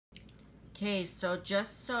Okay, so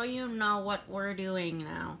just so you know what we're doing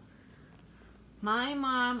now. My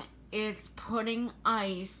mom is putting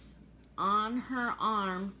ice on her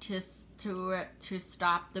arm to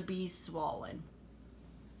stop the bee swollen.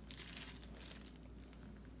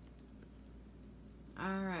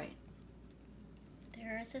 All right.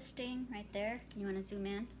 There is a sting right there. You want to zoom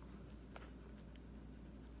in?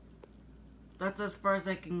 That's as far as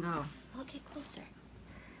I can go. I'll get closer.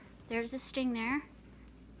 There's a sting there.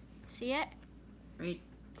 See it? Right.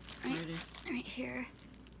 There it is. Right here.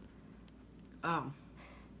 Oh.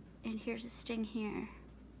 And here's a sting here.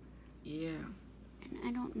 Yeah. And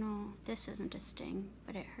I don't know. This isn't a sting,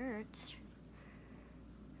 but it hurts.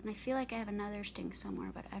 And I feel like I have another sting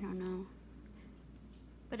somewhere, but I don't know.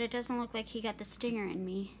 But it doesn't look like he got the stinger in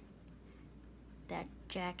me. That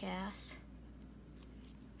jackass.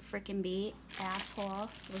 Frickin' bee. Asshole.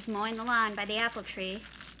 I was mowing the lawn by the apple tree.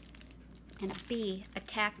 And a bee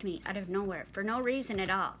attacked me out of nowhere for no reason at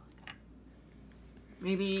all.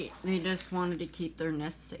 Maybe they just wanted to keep their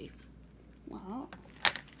nest safe. Well,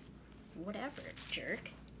 whatever, jerk.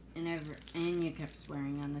 And you kept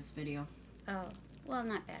swearing on this video. Oh, well,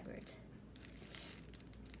 not bad words.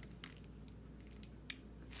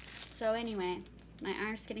 So anyway, my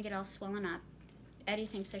arm's gonna get all swollen up. Eddie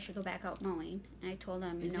thinks I should go back out mowing, and I told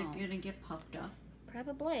him Is no. it gonna get puffed up?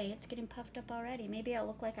 Probably. It's getting puffed up already. Maybe I'll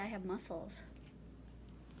look like I have muscles.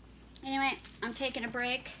 Anyway, I'm taking a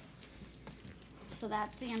break. So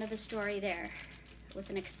that's the end of the story there. It was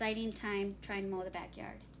an exciting time trying to mow the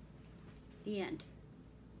backyard. The end.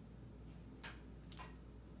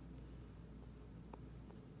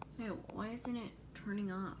 Hey, why isn't it turning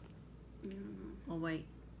off? I don't know. Oh, wait.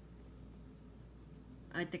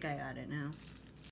 I think I got it now.